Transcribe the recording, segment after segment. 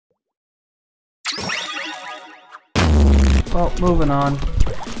Well, moving on.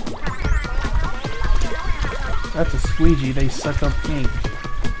 That's a squeegee. They suck up ink.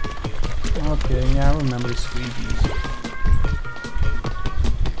 Okay, yeah, I remember squeegees.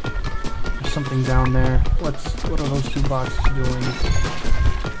 There's something down there. What are those two boxes doing?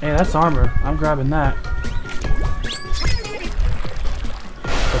 Hey, that's armor. I'm grabbing that.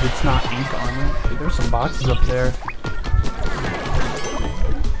 But it's not ink armor. Hey, there's some boxes up there.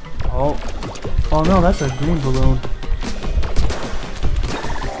 Oh. Oh no, that's a green balloon.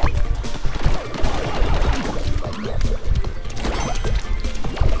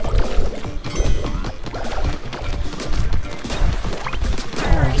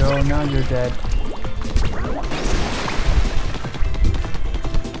 Now you're dead.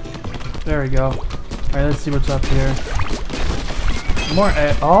 There we go. Alright, let's see what's up here. More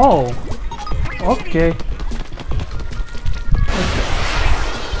oh! Okay.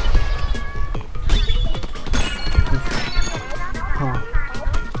 Huh.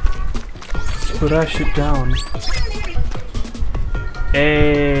 Splash it down.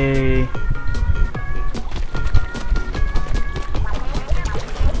 Hey.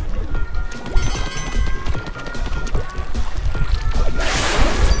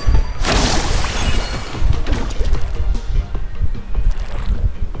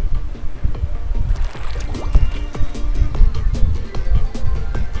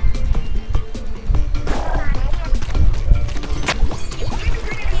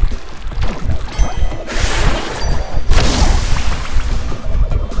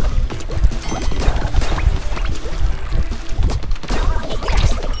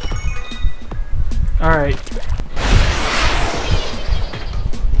 Alright.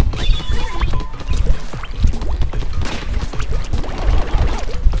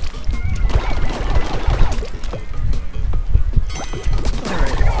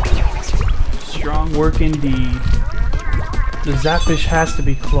 Strong work indeed. The Zapfish has to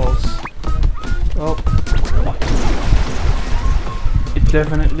be close. Oh. It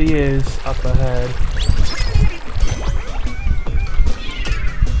definitely is up ahead.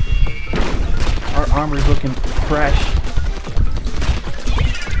 Our armor's looking fresh.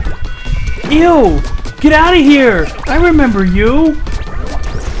 Ew! Get out of here! I remember you!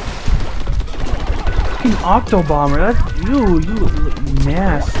 Fucking Octobomber, that's you look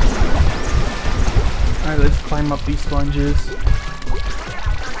nasty. Alright, let's climb up these sponges.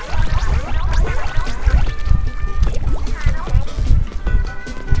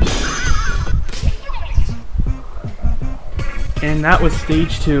 And that was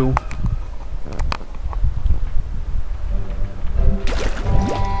stage 2.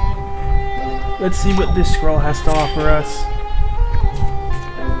 Let's see what this scroll has to offer us.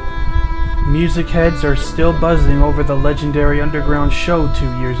 Music heads are still buzzing over the legendary underground show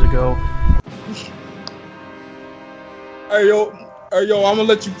 2 years ago. Hey yo, I'm gonna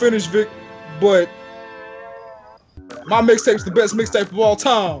let you finish, Vic, but my mixtape's the best mixtape of all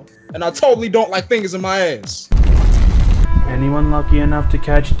time, and I totally don't like fingers in my ass. Anyone lucky enough to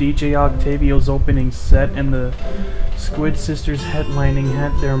catch DJ Octavio's opening set and the Squid Sisters headlining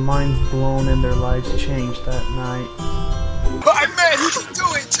had their minds blown and their lives changed that night. Hey man, you can do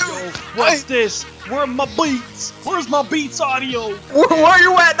it too! What's this? Where are my beats? Where's my beats audio? Where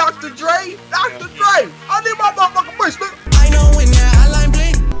you at, Dr. Dre? Dr. Dre! I need my motherfucking voice, man! I know when that hotline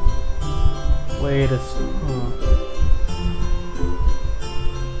bling. Wait a second.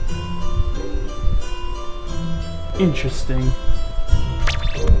 Interesting.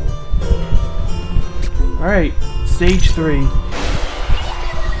 Alright, stage 3.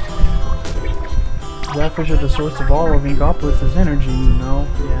 Zapfish are the source of all of Inkopolis' energy, you know?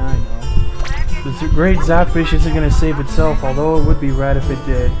 Yeah, I know. The Great Zapfish isn't gonna save itself, although it would be rad if it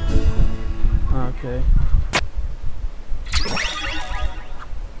did. Okay.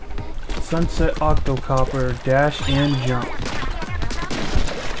 Sunset Octocopper, dash and jump.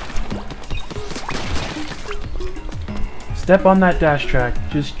 Step on that dash track.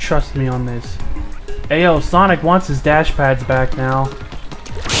 Just trust me on this. Ayo, Sonic wants his dash pads back now.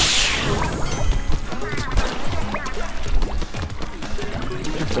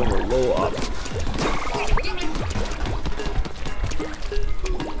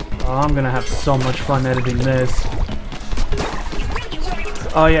 Oh, I'm gonna have so much fun editing this.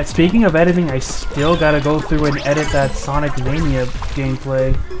 Oh yeah, speaking of editing, I still gotta go through and edit that Sonic Mania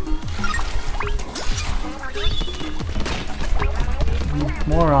gameplay.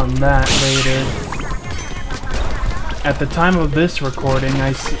 More on that later. At the time of this recording,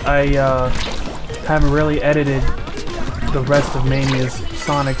 I haven't really edited the rest of Mania's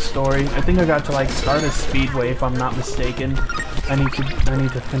Sonic story. I think I got to like Stardust Speedway if I'm not mistaken. I need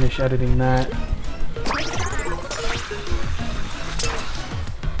to finish editing that.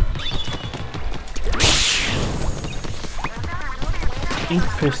 ink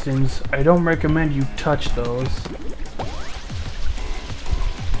pistons. I don't recommend you touch those.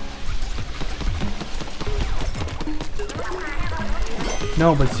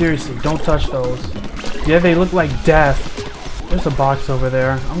 No, but seriously, don't touch those. Yeah, they look like death. There's a box over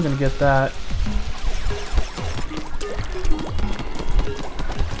there. I'm gonna get that.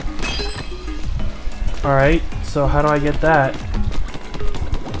 Alright, so how do I get that?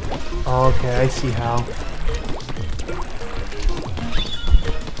 Oh, okay, I see how.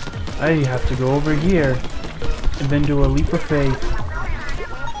 I have to go over here and then do a leap of faith.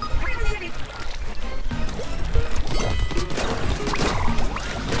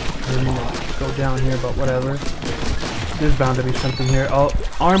 Then go down here, but whatever. There's bound to be something here. Oh,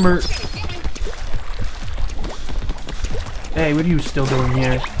 armor! Hey, what are you still doing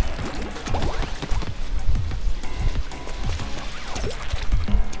here?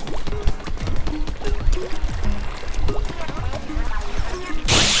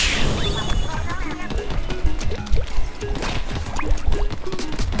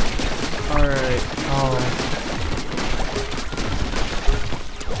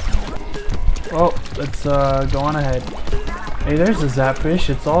 Well, let's go on ahead. Hey, there's a Zapfish.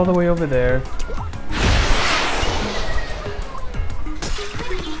 It's all the way over there.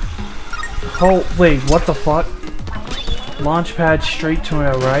 Oh, wait, what the fuck? Launch pad straight to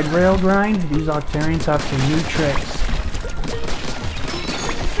a ride rail grind? These Octarians have some new tricks.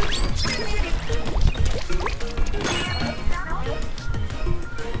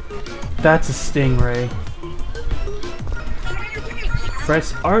 That's a stingray.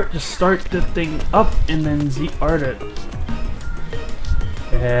 Press art to start the thing up and then Z-art it.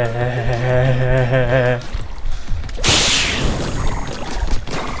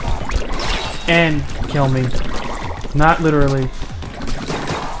 And kill me. Not literally.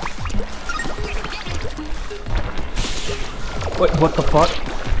 What the fuck?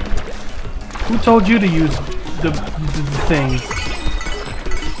 Who told you to use the things?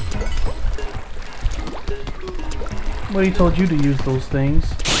 Nobody told you to use those things.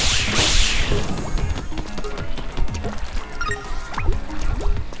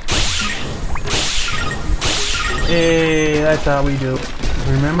 Hey, that's how we do.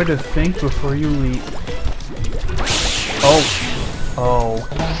 Remember to think before you leap. Oh. Oh.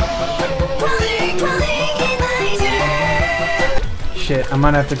 Shit, I'm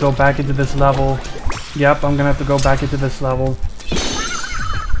gonna have to go back into this level. Yep, I'm gonna have to go back into this level.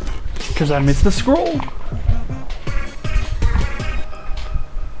 Because I missed the scroll.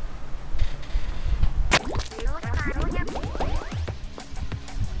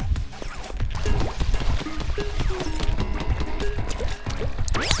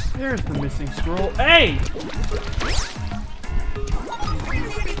 There's the missing scroll. Hey!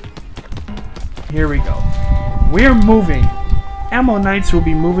 Here we go. We're moving. Ammo Knights will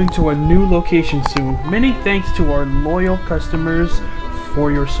be moving to a new location soon. Many thanks to our loyal customers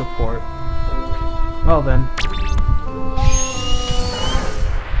for your support. Well then.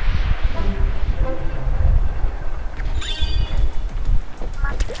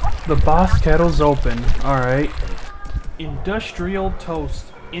 The boss kettle's open. Alright. Industrial toast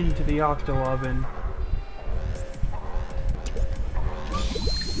into the octo oven.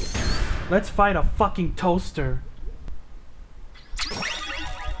 Let's fight a fucking toaster.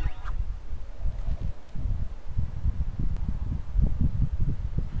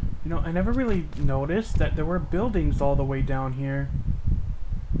 You know, I never really noticed that there were buildings all the way down here.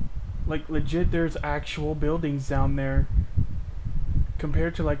 Like, legit, there's actual buildings down there.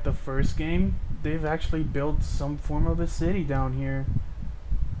 Compared to, like, the first game, they've actually built some form of a city down here.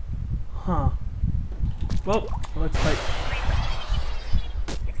 Huh. Well, let's fight.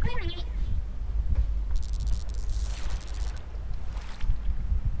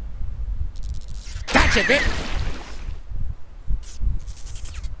 Gotcha, bitch!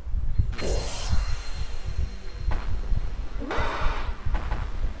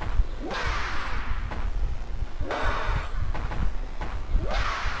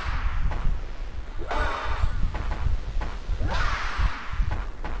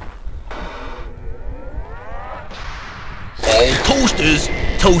 All toasters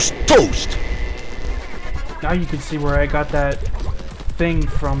toast toast. Now you can see where I got that thing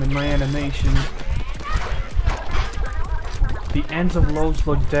from in my animation. The ends of loaves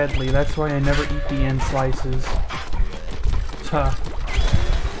look deadly. That's why I never eat the end slices. Tuh.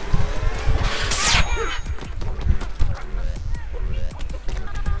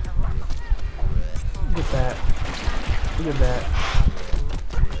 Look at that. Look at that.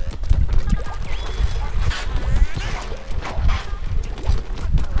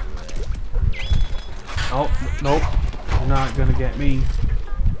 Oh, nope. You're not gonna get me.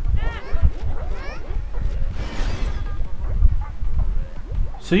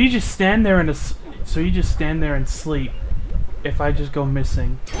 So you just stand there and sleep if I just go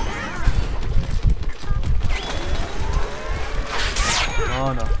missing.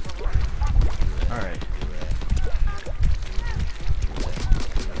 Oh no. Alright.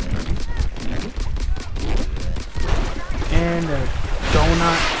 And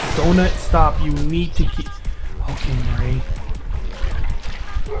donut stop. You need to keep. Okay, Marie.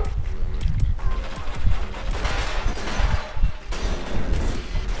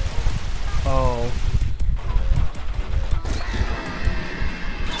 Oh.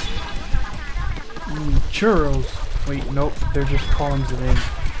 Churros. Wait, nope. They're just columns of ink.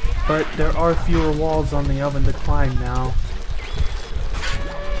 But there are fewer walls on the oven to climb now.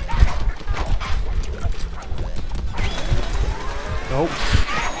 Nope.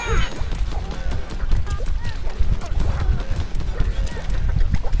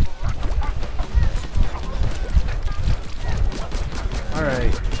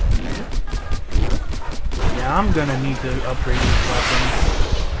 Alright. Yeah, I'm gonna need to upgrade these weapons.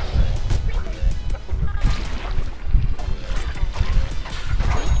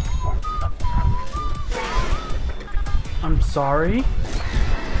 I'm sorry?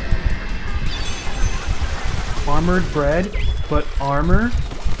 Armored bread? But armor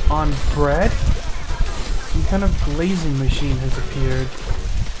on bread? Some kind of glazing machine has appeared.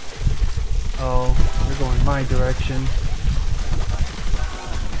 Oh, they're going my direction.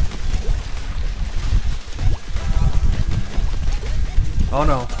 Oh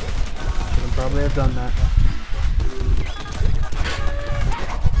no. Shouldn't probably have done that.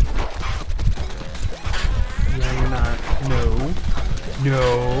 Yeah, you're not. No.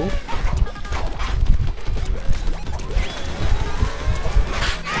 No.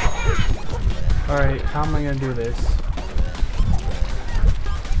 Alright, how am I gonna do this?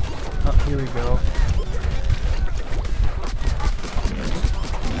 Oh, here we go.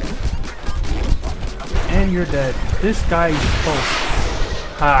 And you're dead. This guy is close.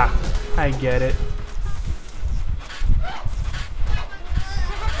 Ha! I get it.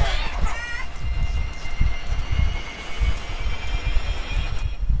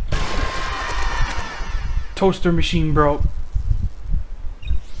 Toaster machine broke.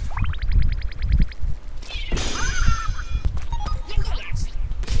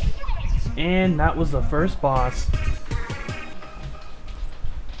 And that was the first boss.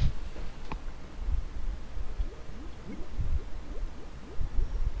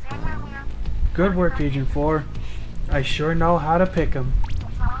 Good work, Agent 4. I sure know how to pick 'em.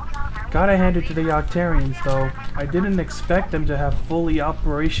 Gotta hand it to the Octarians, though. I didn't expect them to have fully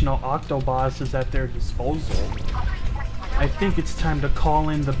operational Octobosses at their disposal. I think it's time to call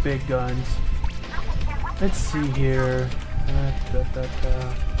in the big guns. Let's see here.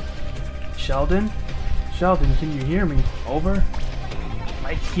 Sheldon? Sheldon, can you hear me? Over?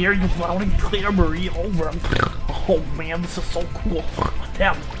 I hear you loud and clear, Marie. Over. Oh man, this is so cool.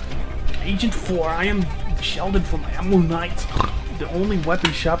 Damn. Agent 4, I am Sheldon from Ammo Knights, the only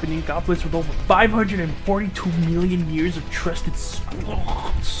weapon shop in Inkopolis with over 542 million years of trusted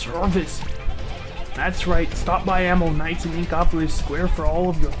service. That's right, stop by Ammo Knights in Inkopolis Square for all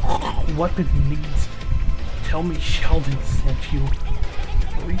of your weapon needs. Tell me Sheldon sent you.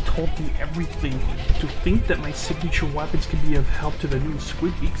 Marie told me everything. To think that my signature weapons can be of help to the new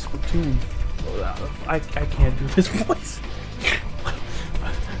Squid Geek Splatoon. I can't do this voice.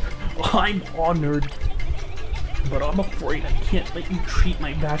 I'm honored, but I'm afraid I can't let you treat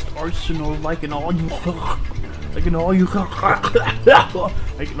my vast arsenal like an all you can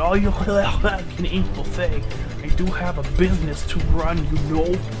ink buffet. I do have a business to run, you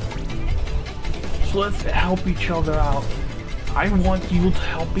know. So let's help each other out. I want you to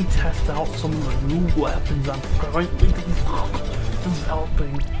help me test out some of the new weapons I'm currently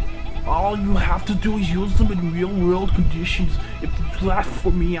developing. All you have to do is use them in real-world conditions. If you left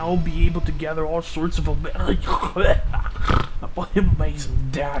for me, I'll be able to gather all sorts of amazing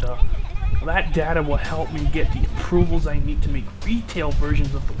data. That data will help me get the approvals I need to make retail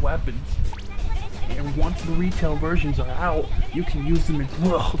versions of the weapons. And once the retail versions are out, you can use them in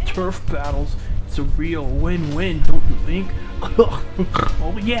turf battles. It's a real win-win, don't you think?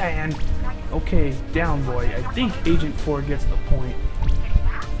 Oh yeah, and... Okay, down boy. I think Agent 4 gets the point.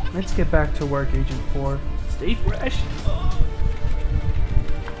 Let's get back to work, Agent 4. Stay fresh.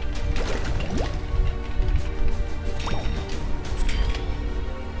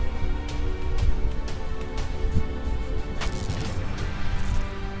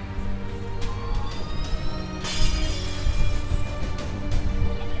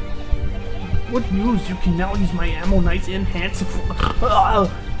 What news? You can now use my Ammo Knight's enhancer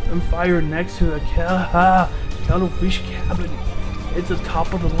and fire next to the Cuttlefish cabin. It's a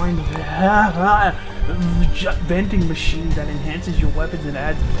top-of-the-line vending machine that enhances your weapons and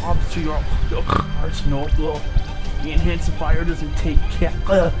adds bombs to your arsenal. The enhancifier doesn't take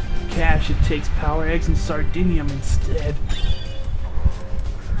cash, it takes power eggs and sardinium instead.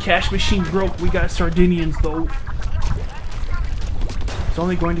 Cash machine broke, we got sardinians though. It's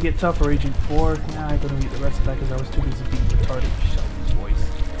only going to get tougher, Agent 4. Nah, I couldn't read the rest of that because I was too busy being retarded. Shut his voice.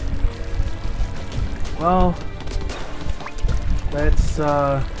 Well, let's,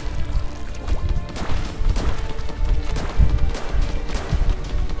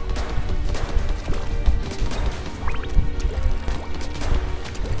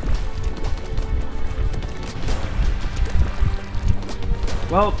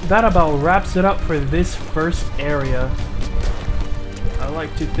 well, that about wraps it up for this first area. I'd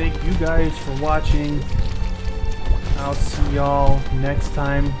like to thank you guys for watching. I'll see y'all next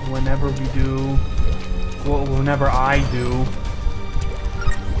time whenever we do, well, whenever I do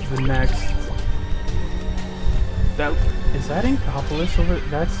the next. That is that Inkopolis over?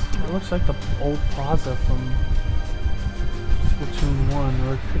 That looks like the old plaza from Splatoon 1,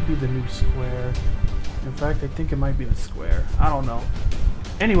 or it could be the new square. In fact, I think it might be the square. I don't know.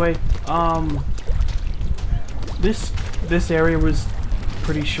 Anyway, this area was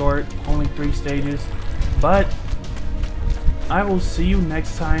pretty short, only 3 stages, but I will see you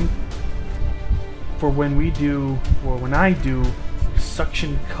next time for when we do, or when I do,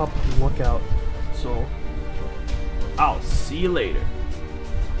 Suction Cup Lookout. So, I'll see you later.